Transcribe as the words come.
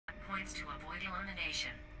points to avoid elimination.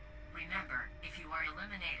 Remember, if you are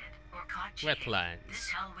eliminated or caught cheating, Wetlands. this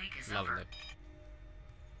hell week is Lovely. over.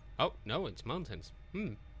 Oh, no, it's mountains.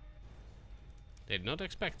 Did not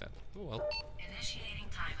expect that. Oh well. Initiating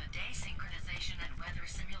time of day synchronization and weather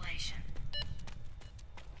simulation.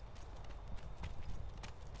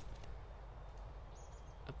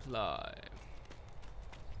 Apply.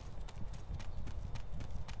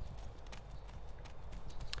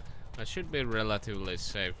 I should be relatively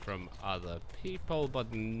safe from other people,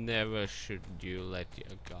 but never should you let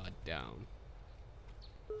your guard down.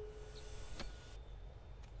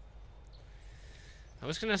 I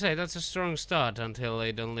was gonna say that's a strong start until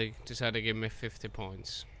they'd only decide to give me 50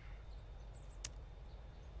 points.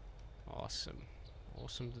 Awesome.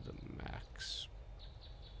 Awesome to the max.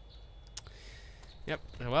 Yep,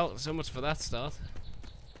 well, so much for that start.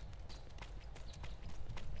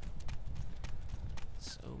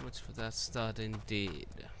 So much for that start indeed.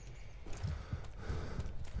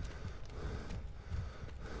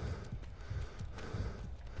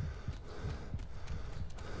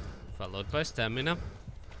 Followed by stamina.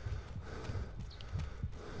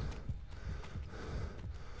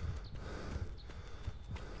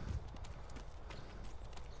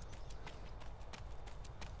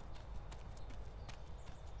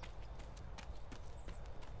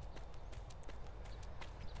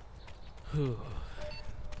 Whew.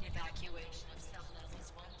 Evacuation of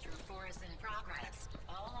sublevels 1 through 4 is in progress.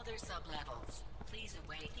 All other sublevels, please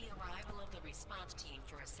await the arrival of the response team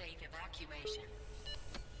for a safe evacuation.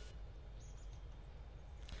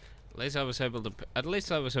 At least I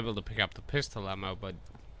was able to pick up the pistol ammo, but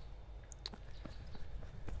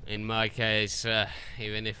in my case,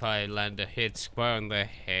 even if I land a hit square on the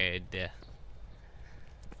head,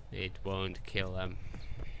 it won't kill them.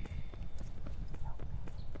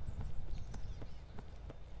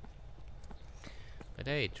 But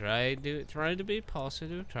hey, try to be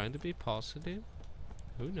positive, trying to be positive.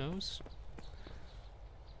 Who knows?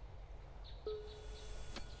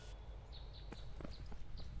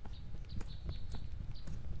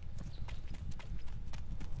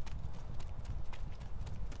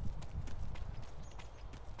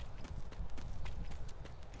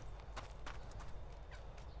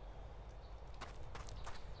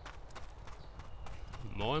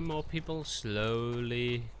 More and more people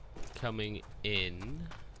slowly coming in,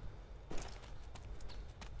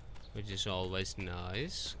 which is always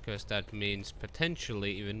nice, because that means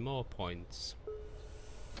potentially even more points.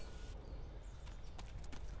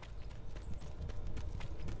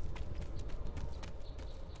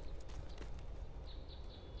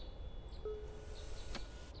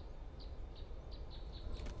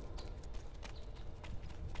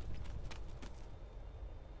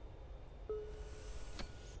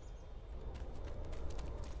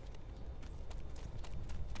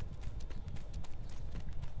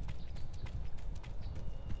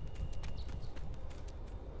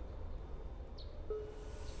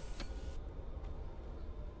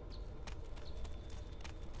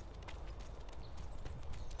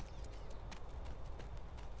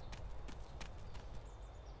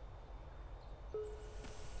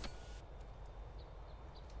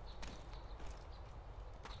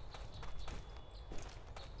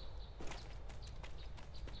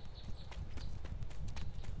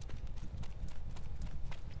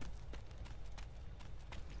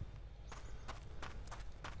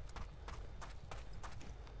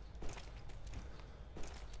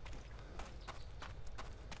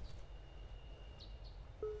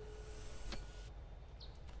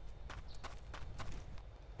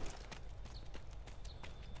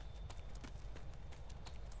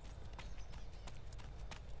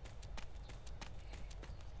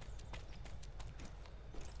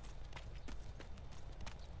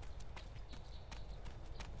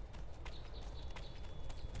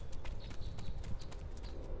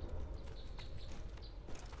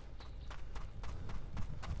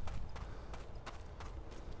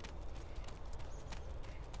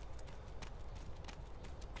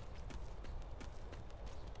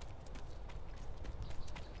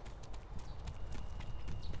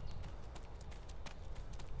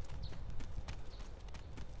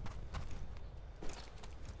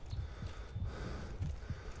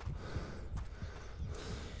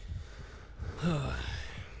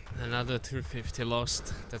 Another 250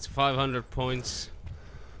 lost. That's 500 points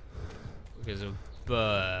because of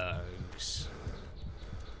bugs.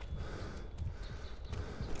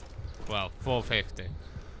 Well, 450.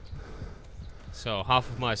 So half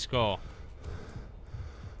of my score.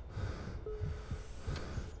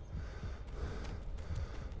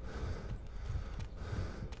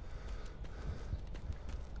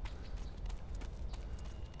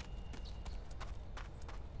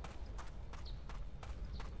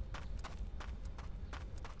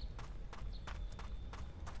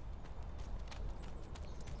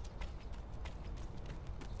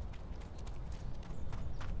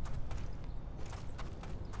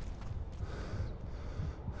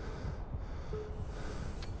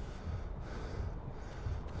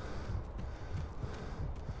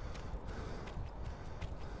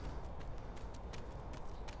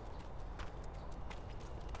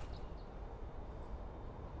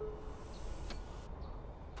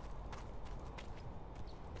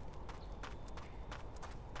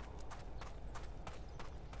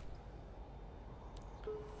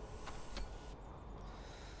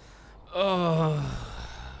 Oh.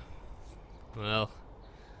 Well.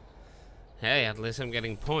 Hey, at least I'm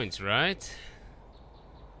getting points, right?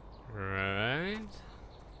 Right.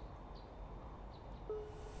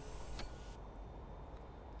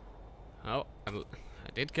 Oh, I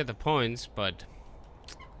did get the points, but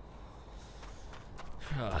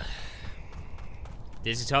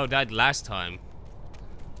this is how I died last time.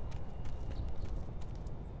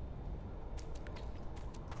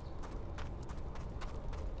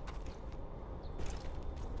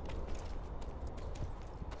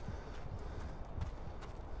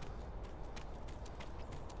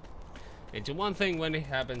 It's one thing when it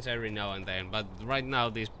happens every now and then, but right now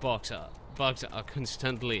these bugs are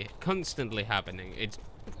constantly happening. It's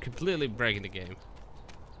completely breaking the game.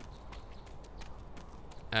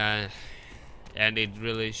 And it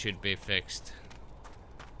really should be fixed.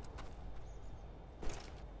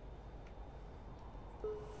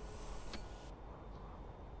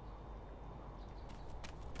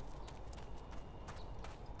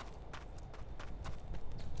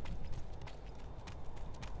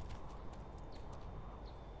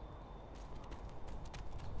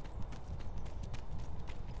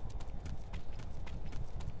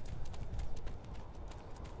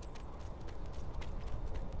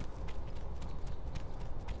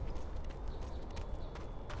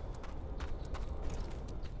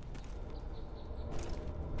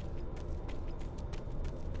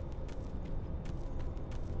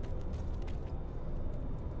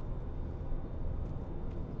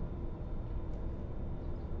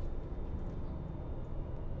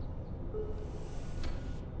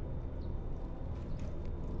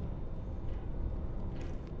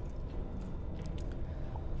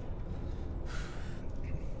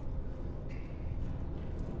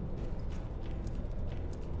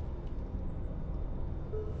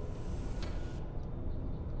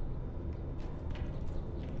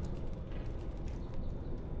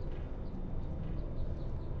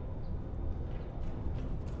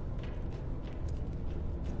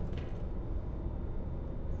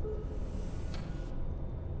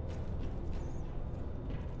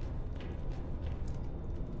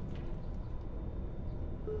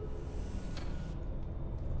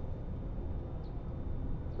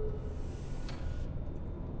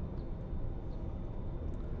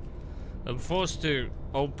 I'm forced to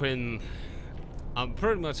open. I'm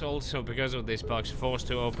pretty much also, because of this box, forced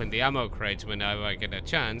to open the ammo crates whenever I get a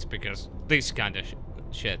chance, because this kind of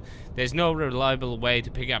shit. There's no reliable way to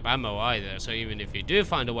pick up ammo either, so even if you do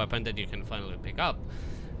find a weapon that you can finally pick up,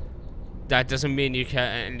 that doesn't mean you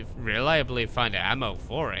can reliably find ammo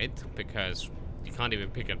for it, because you can't even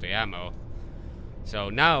pick up the ammo. So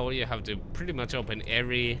now you have to pretty much open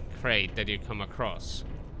every crate that you come across.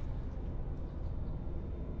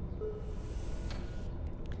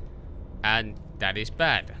 And that is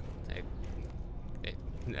bad.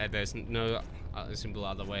 There's no simple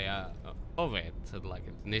other way of it. Like,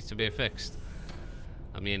 it needs to be fixed.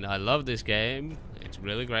 I mean, I love this game. It's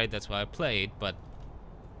really great. That's why I play it. But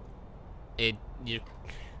you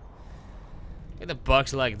get the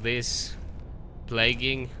bugs like this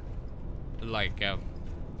plaguing, like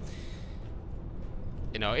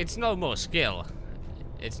you know, it's no more skill.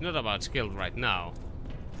 It's not about skill right now.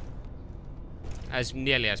 As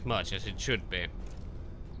nearly as much as it should be.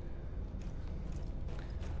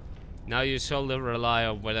 Now you solely rely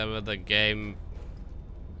on whether the game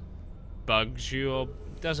bugs you or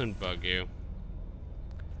doesn't bug you.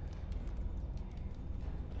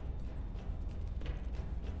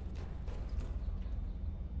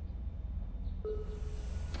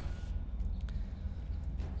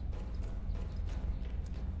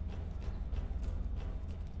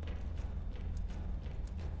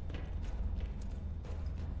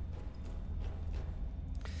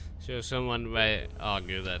 So someone may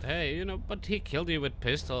argue that, hey, you know, but he killed you with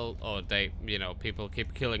pistol, or they, you know, people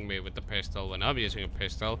keep killing me with the pistol when I'm using a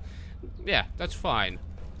pistol. Yeah, that's fine.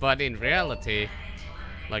 But in reality,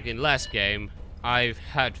 like in last game, I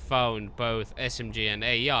had found both SMG and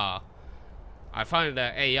AR. I found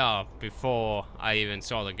the AR before I even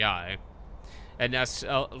saw the guy. And as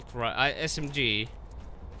SMG,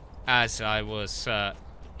 as I was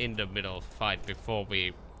in the middle fight before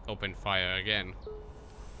we opened fire again.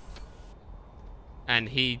 And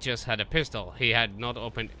he just had a pistol. He had not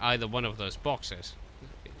opened either one of those boxes.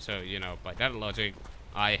 So, you know, by that logic,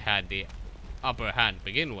 I had the upper hand to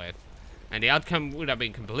begin with. And the outcome would have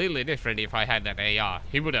been completely different if I had that AR.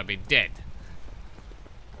 He would have been dead.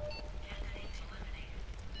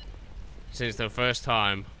 Since the first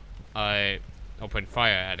time I opened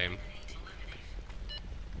fire at him.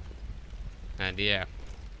 And yeah.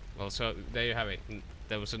 Well, so there you have it.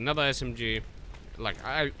 There was another SMG. Like,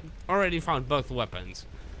 I already found both weapons.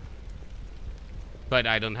 But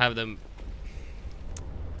I don't have them.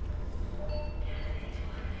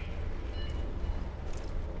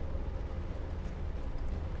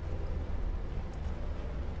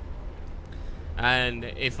 And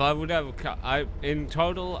if I would have, in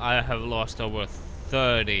total, I have lost over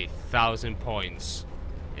 30,000 points.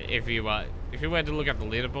 If you were to look at the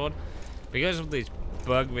leaderboard, because of this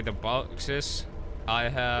bug with the boxes, I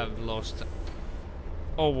have lost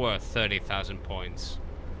over 30,000 points.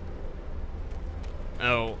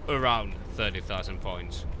 Oh, around 30,000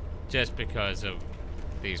 points, just because of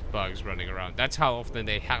these bugs running around. That's how often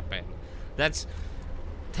they happen. That's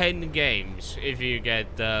 10 games if you get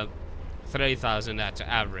 3,000 at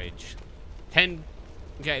average. 10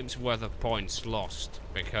 games worth of points lost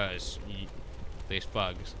because these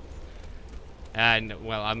bugs. And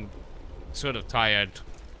well, I'm sort of tired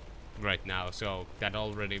right now, so that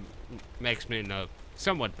already makes me in a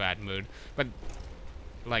somewhat bad mood. But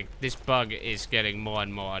like, this bug is getting more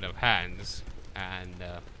and more out of hands, and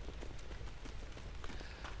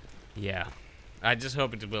yeah, I just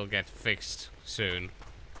hope it will get fixed soon,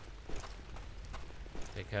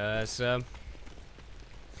 because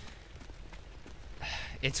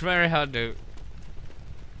it's very hard to,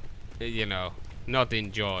 you know, not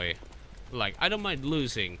enjoy. Like, I don't mind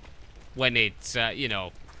losing when it's you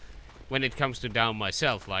know, when it comes to down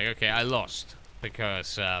myself. Like, okay, I lost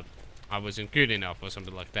because I wasn't good enough or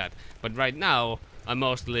something like that. But right now, I'm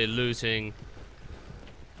mostly losing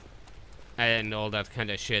and all that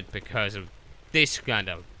kind of shit because of this kind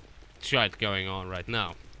of shit going on right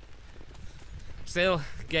now. Still,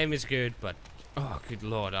 game is good, but oh, good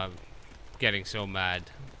lord, I'm getting so mad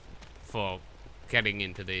for getting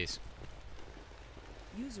into these.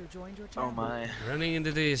 User joined your channel. Oh my. Running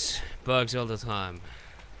into these bugs all the time.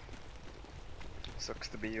 Sucks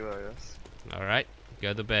to be you, I guess. Alright,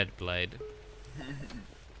 go to bed, Blade.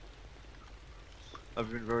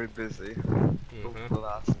 I've been very busy Mm-hmm. over the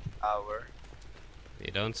last hour.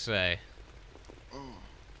 You don't say. Ugh.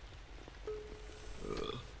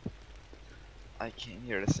 I came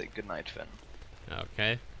here to say goodnight, Finn.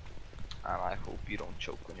 Okay. And I hope you don't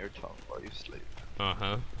choke on your tongue while you sleep.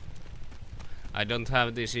 Uh-huh. I don't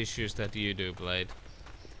have these issues that you do, Blade.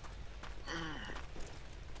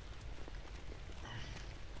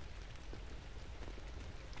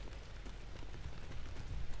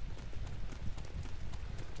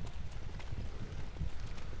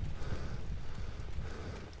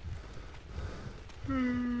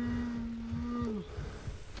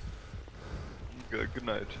 Good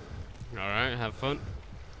night. Alright, have fun.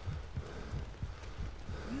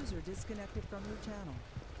 User disconnected from your channel.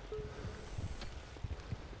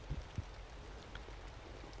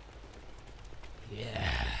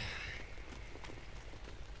 Yeah.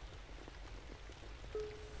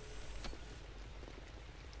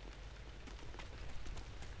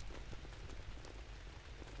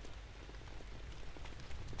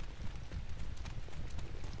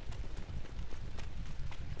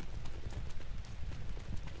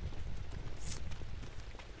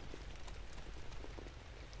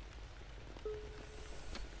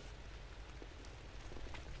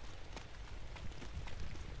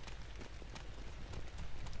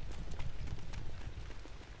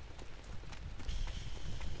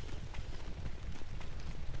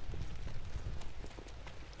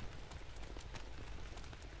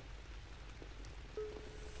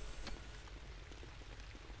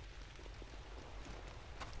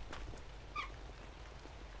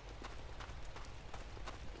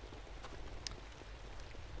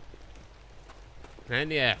 And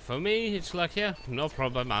yeah, for me, it's like, yeah, no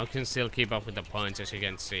problem. I can still keep up with the points, as you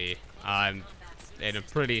can see. I'm in a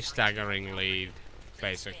pretty staggering lead,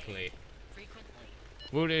 basically.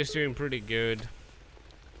 Wood is doing pretty good,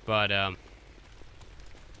 but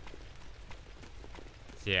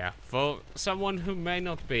yeah, for someone who may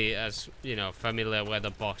not be as, you know, familiar with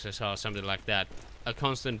the boxes or something like that, a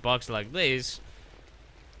constant box like this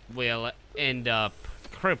will end up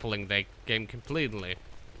crippling the game completely.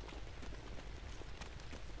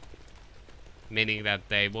 Meaning that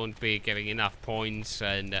they won't be getting enough points,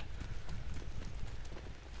 and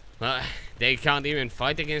they can't even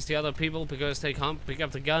fight against the other people because they can't pick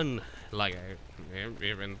up the gun. Like,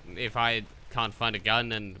 even if I can't find a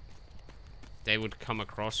gun and they would come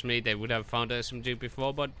across me, they would have found a SMG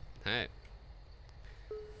before, but hey,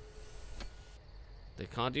 they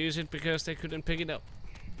can't use it because they couldn't pick it up.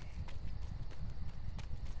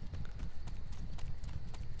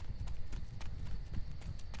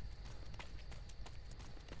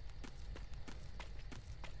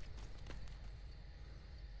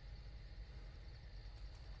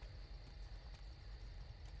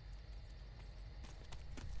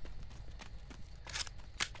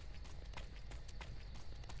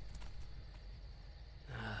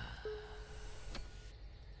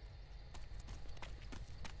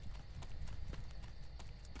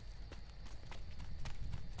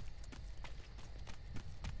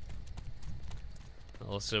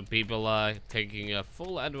 Also, people are taking a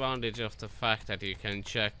full advantage of the fact that you can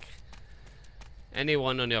check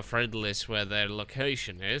anyone on your friend list where their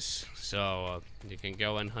location is, so you can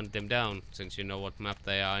go and hunt them down since you know what map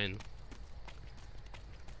they are in.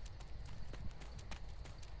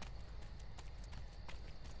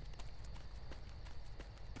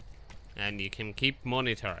 And you can keep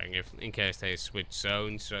monitoring if in case they switch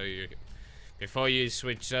zones, so you before you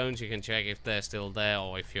switch zones you can check if they're still there,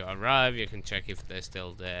 or if you arrive you can check if they're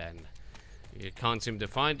still there, and you can't seem to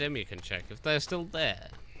find them, you can check if they're still there.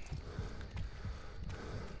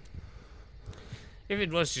 If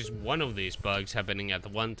it was just one of these bugs happening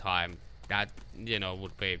at one time, that, you know,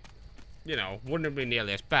 would be, you know, wouldn't be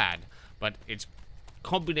nearly as bad, but it's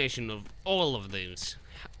combination of all of these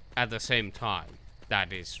at the same time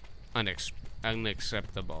that is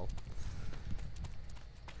unacceptable.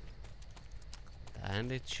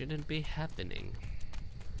 And it shouldn't be happening.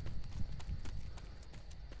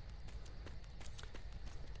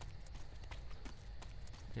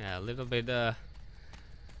 Yeah, a little bit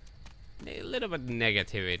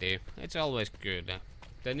negativity. It's always good.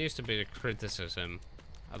 There needs to be criticism,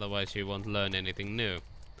 otherwise you won't learn anything new.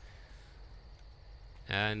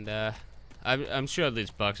 And I'm sure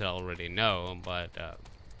these bugs I already know, but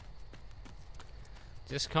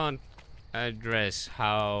just can't address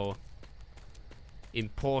how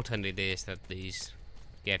important it is that these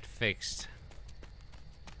get fixed.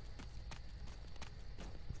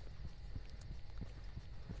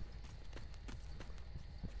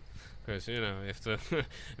 Because, you know, if the if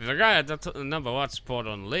the guy at the number one spot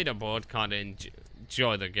on the leaderboard can't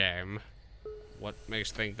enjoy the game, what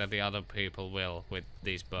makes think that the other people will with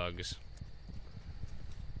these bugs?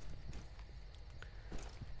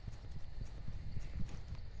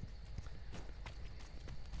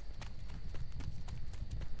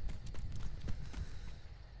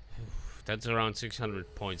 That's around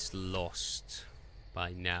 600 points lost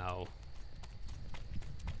by now.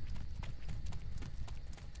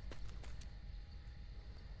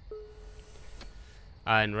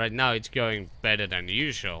 And right now it's going better than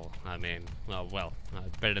usual. I mean, well, I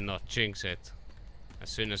better not jinx it. As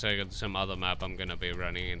soon as I go to some other map, I'm gonna be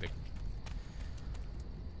running into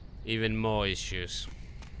even more issues.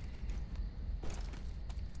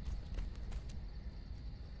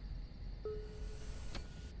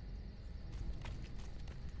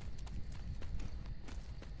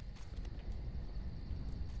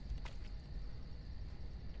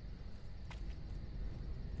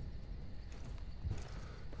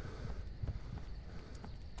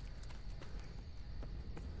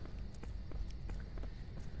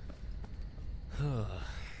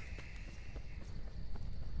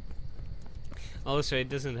 Also, it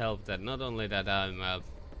doesn't help that not only that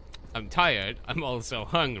I'm tired, I'm also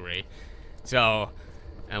hungry. So,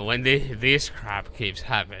 and when this crap keeps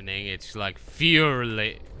happening, it's like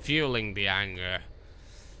fueling the anger.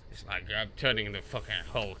 It's like I'm turning into fucking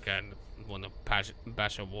Hulk and want to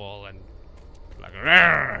bash a wall and like.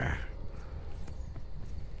 Rrr!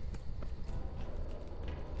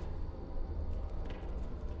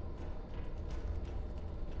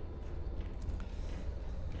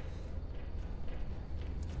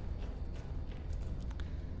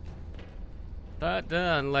 But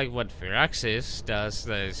unlike what Firaxis does,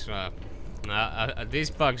 there's these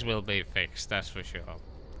bugs will be fixed, that's for sure.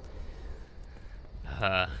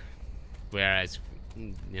 Whereas,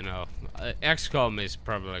 you know, XCOM is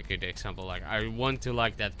probably a good example. Like, I want to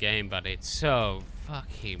like that game, but it's so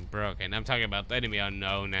fucking broken. I'm talking about Enemy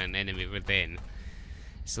Unknown and Enemy Within.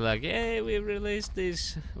 It's like, yeah, we are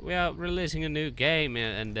releasing a new game,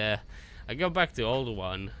 and I go back to the old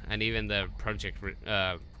one, and even the Project,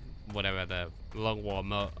 whatever, the Long War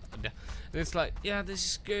mode. And it's like, yeah, this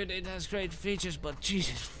is good, it has great features, but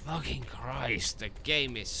Jesus fucking Christ, the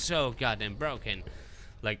game is so goddamn broken.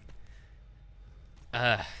 Like,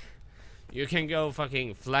 you can go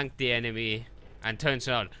fucking flank the enemy, and turns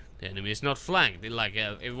out the enemy is not flanked. Like,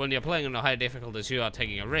 when you're playing on a high difficulties, you are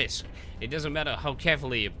taking a risk. It doesn't matter how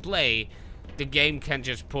carefully you play, the game can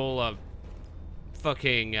just pull a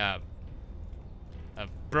fucking, a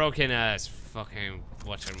broken ass fucking,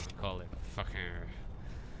 whatchamacallit, fucking,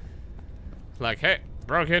 like, hey,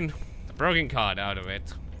 the broken card out of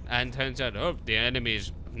it, and turns out, oh, the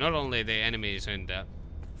enemies, not only the enemies in the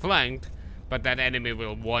flanked, but that enemy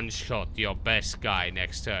will one-shot your best guy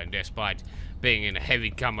next turn, despite being in heavy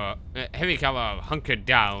cover, hunkered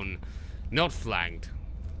down, not flanked,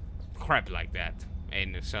 crap like that,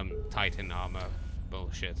 in some Titan armor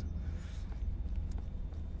bullshit.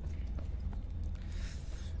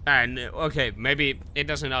 And, okay, maybe it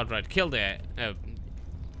doesn't outright kill the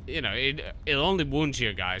you know, it only wounds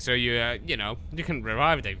your guy, so you know, you can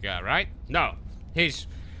revive that guy, right? No, he's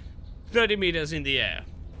 30 meters in the air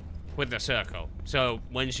with the circle. So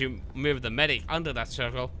once you move the medic under that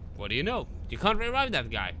circle, what do you know? You can't revive that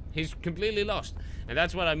guy. He's completely lost. And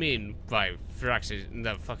that's what I mean by Firaxis,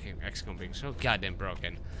 the fucking XCOM being so goddamn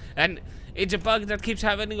broken. And it's a bug that keeps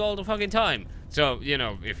happening all the fucking time. So, you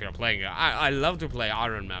know, if you're playing, I love to play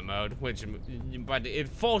Iron Man mode, but it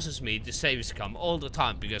forces me to save scum all the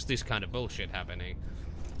time because this kind of bullshit happening.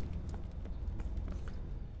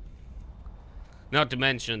 Not to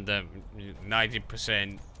mention the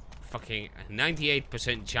 90%, fucking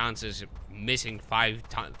 98% chances of missing five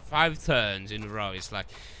turns in a row. It's like,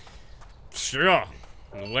 sure,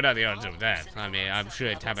 what are the odds of that? I mean, I'm sure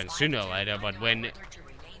it happens sooner or later, but when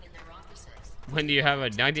you have a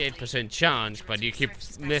 98% chance, but you keep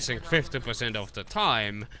missing 50% of the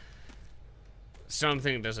time,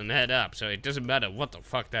 something doesn't add up. So it doesn't matter what the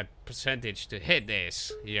fuck that percentage to hit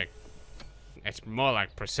is. It's more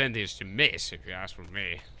like percentage to miss, if you ask for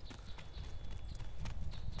me.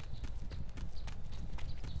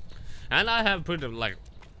 And I have put like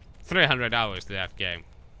 300 hours to that game.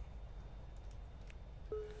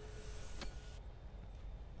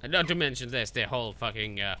 And not to mention this, the whole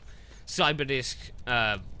fucking cyberdisk,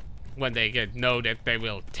 when they know that they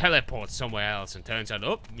will teleport somewhere else, and turns out,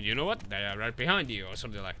 oh, you know what, they are right behind you, or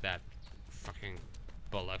something like that. Fucking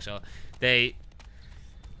bollocks. So they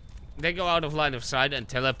go out of line of sight and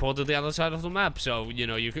teleport to the other side of the map. So, you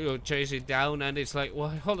know, you can go chase it down, and it's like, well,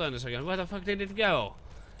 hold on a second, where the fuck did it go?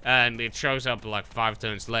 And it shows up like 5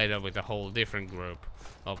 turns later with a whole different group.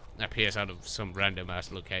 Or appears out of some random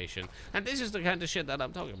ass location. And this is the kind of shit that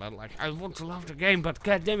I'm talking about. Like, I want to love the game, but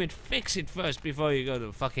goddammit, fix it first before you go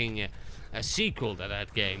to fucking a sequel to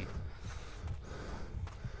that game.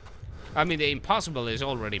 I mean, the impossible is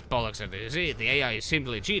already bollocks as it is. The AI is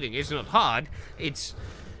simply cheating. It's not hard. It's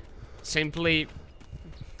simply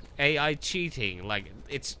AI cheating. Like,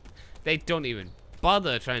 they don't even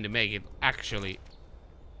bother trying to make it actually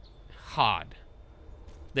hard.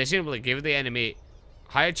 They simply give the enemy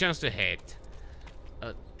higher chance to hit,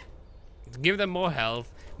 give them more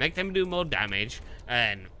health, make them do more damage,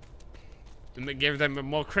 and give them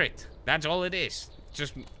more crit. That's all it is.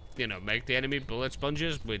 Just, you know, make the enemy bullet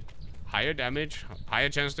sponges with higher damage, higher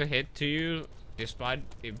chance to hit to you, despite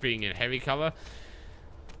it being in heavy cover,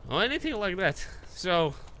 or anything like that.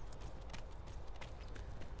 So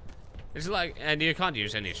it's like, and you can't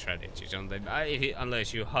use any strategies on them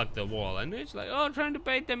unless you hug the wall, and it's like, oh, trying to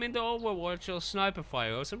bait them into Overwatch or sniper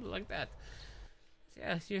fire or something like that.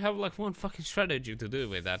 Yeah, you have like one fucking strategy to do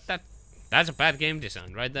with that. That's a bad game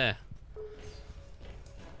design right there.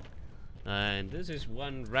 And this is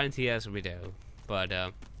one ranty ass video, but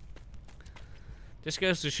this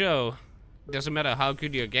goes to show, it doesn't matter how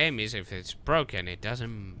good your game is, if it's broken, it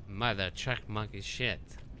doesn't matter check monkey shit.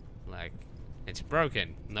 Like, it's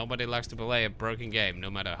broken. Nobody likes to play a broken game,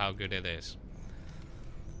 no matter how good it is.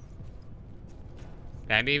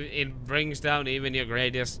 And it brings down even your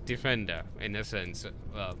greatest defender, in a sense.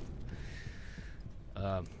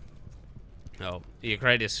 No, your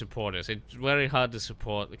greatest supporters. It's very hard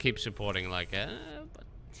to keep supporting, like,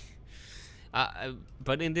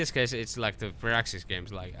 but in this case, it's like the Firaxis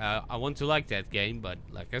games. Like, I want to like that game, but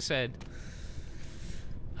like I said,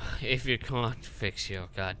 if you can't fix your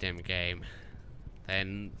goddamn game,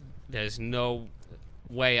 then there's no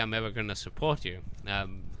way I'm ever gonna support you.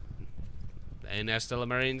 Interstellar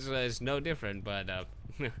Marines is no different, but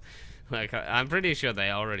like, I'm pretty sure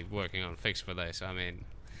they're already working on a fix for this. I mean,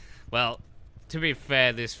 well, to be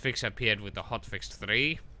fair, this fix appeared with the hotfix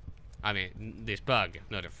 3. I mean, this bug,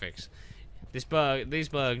 not a fix. These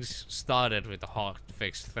bugs started with the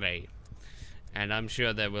hotfix 3, and I'm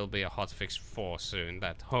sure there will be a hotfix 4 soon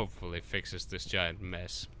that hopefully fixes this giant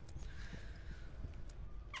mess.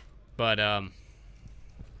 But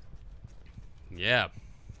yeah.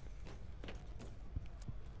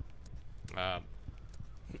 I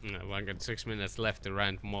got 6 minutes left to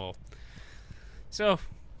rant more. So,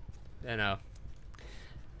 you know,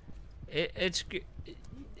 it's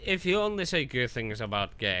if you only say good things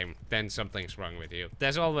about game, then something's wrong with you.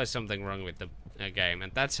 There's always something wrong with the game,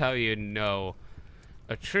 and that's how you know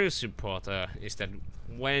a true supporter is that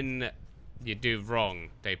when you do wrong,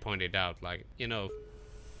 they point it out. Like, you know,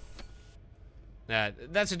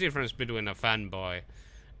 that's the difference between a fanboy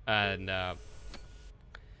and an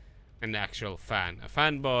actual fan. A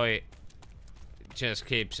fanboy just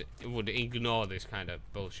would ignore this kind of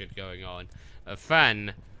bullshit going on. A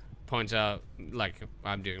fan points out, like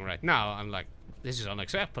I'm doing right now, I'm like, this is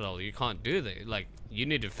unacceptable, you can't do this, like, you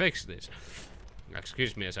need to fix this.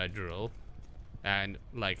 Excuse me as I drool. And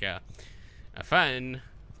like a fan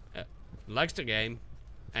likes the game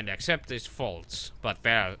and accepts its faults, but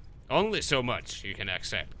there are only so much you can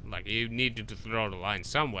accept. Like, you need to draw the line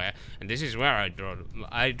somewhere, and this is where I draw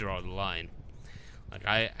the line. Like,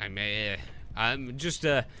 I'm just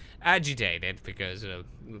agitated because a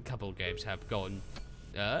couple games have gone.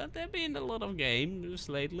 There've been a lot of games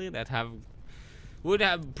lately that would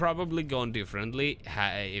have probably gone differently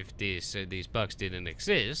if these bugs didn't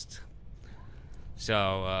exist.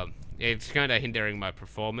 So it's kind of hindering my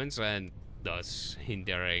performance and thus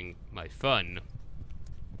hindering my fun.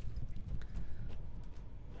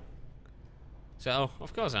 So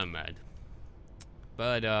of course I'm mad.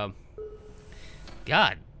 But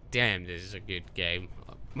god damn, this is a good game.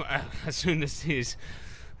 As soon as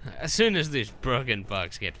these broken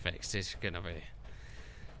bugs get fixed, it's gonna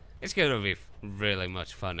be really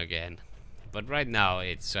much fun again. But right now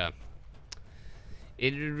it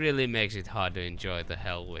really makes it hard to enjoy the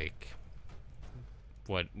Hell Week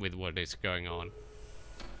with what is going on.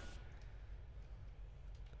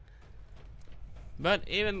 But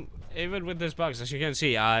even with this box, as you can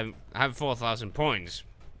see, I have 4,000 points,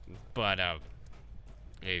 but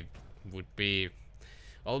it would be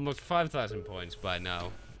almost 5,000 points by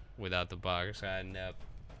now without the bugs, and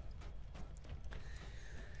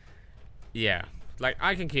yeah, like,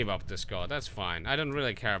 I can keep up the score, that's fine. I don't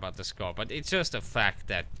really care about the score, but it's just a fact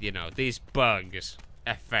that, you know, these bugs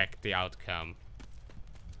affect the outcome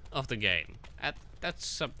of the game. That's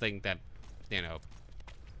something that, you know,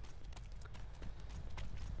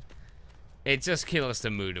 it just kills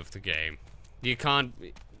the mood of the game. You can't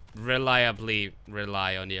reliably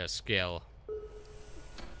rely on your skill.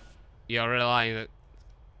 You're relying,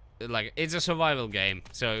 like, it's a survival game,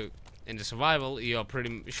 so in the survival you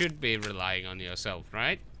should be relying on yourself,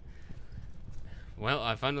 right? Well,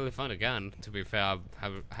 I finally found a gun. To be fair,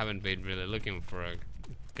 I haven't been really looking for a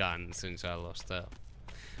gun since I lost I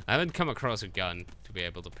haven't come across a gun to be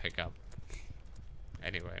able to pick up.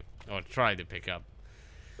 Anyway, or try to pick up.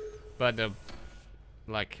 But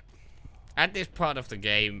like, at this part of the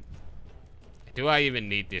game, do I even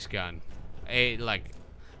need this gun? Like,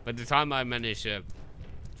 by the time I manage to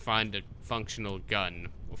find a functional gun,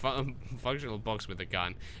 functional box with a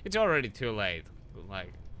gun, it's already too late.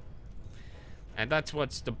 Like, and that's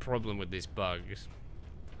what's the problem with these bugs.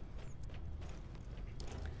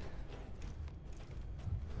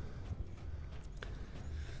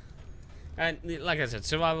 And like I said,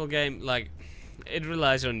 survival game, like, it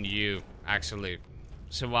relies on you actually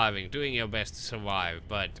surviving, doing your best to survive.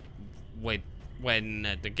 But when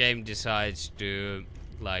the game decides to,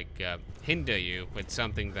 like, hinder you with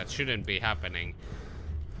something that shouldn't be happening,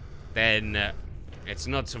 then it's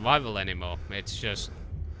not survival anymore. It's just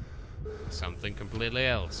something completely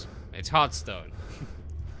else. It's Hearthstone.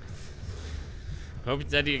 Hope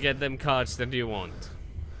that you get them cards that you want.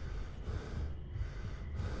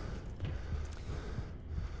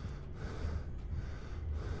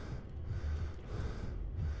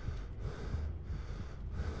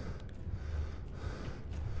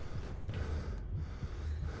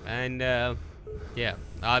 And yeah,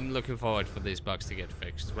 I'm looking forward for these bugs to get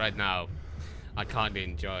fixed. Right now, I can't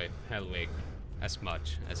enjoy Hell Week as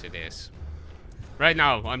much as it is. Right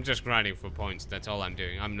now, I'm just grinding for points. That's all I'm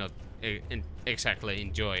doing. I'm not exactly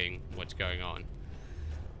enjoying what's going on.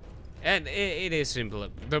 And it is simple.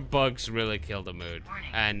 The bugs really kill the mood,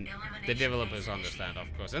 and the developers understand, of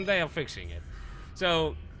course, and they are fixing it.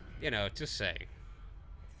 So, you know, just saying.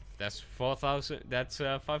 That's 4,000. That's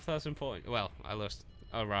 5,000 points. Well, I lost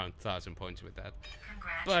around 1,000 points with that.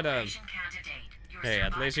 But hey,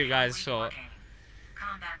 at least you guys saw.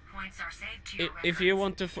 If you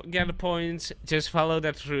want to get the points, just follow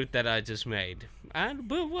that route that I just made, and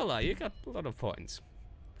voila, you got a lot of points.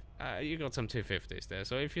 You got some 250s there.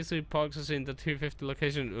 So if you see boxes in the 250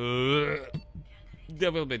 location,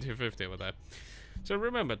 there will be 250 with that. So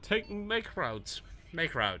remember, make routes,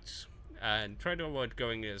 and try to avoid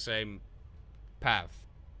going the same path.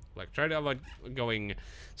 Like, try to avoid going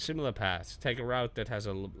similar paths. Take a route that has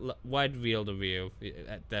a wide field of view,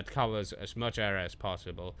 that covers as much area as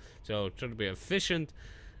possible. So try to be efficient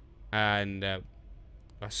and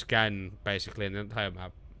scan basically an entire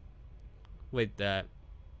map with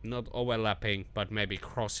not overlapping, but maybe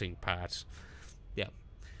crossing paths. Yeah.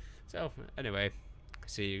 So anyway,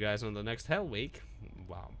 see you guys on the next Hell Week.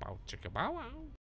 Wow, bow chicka bow wow.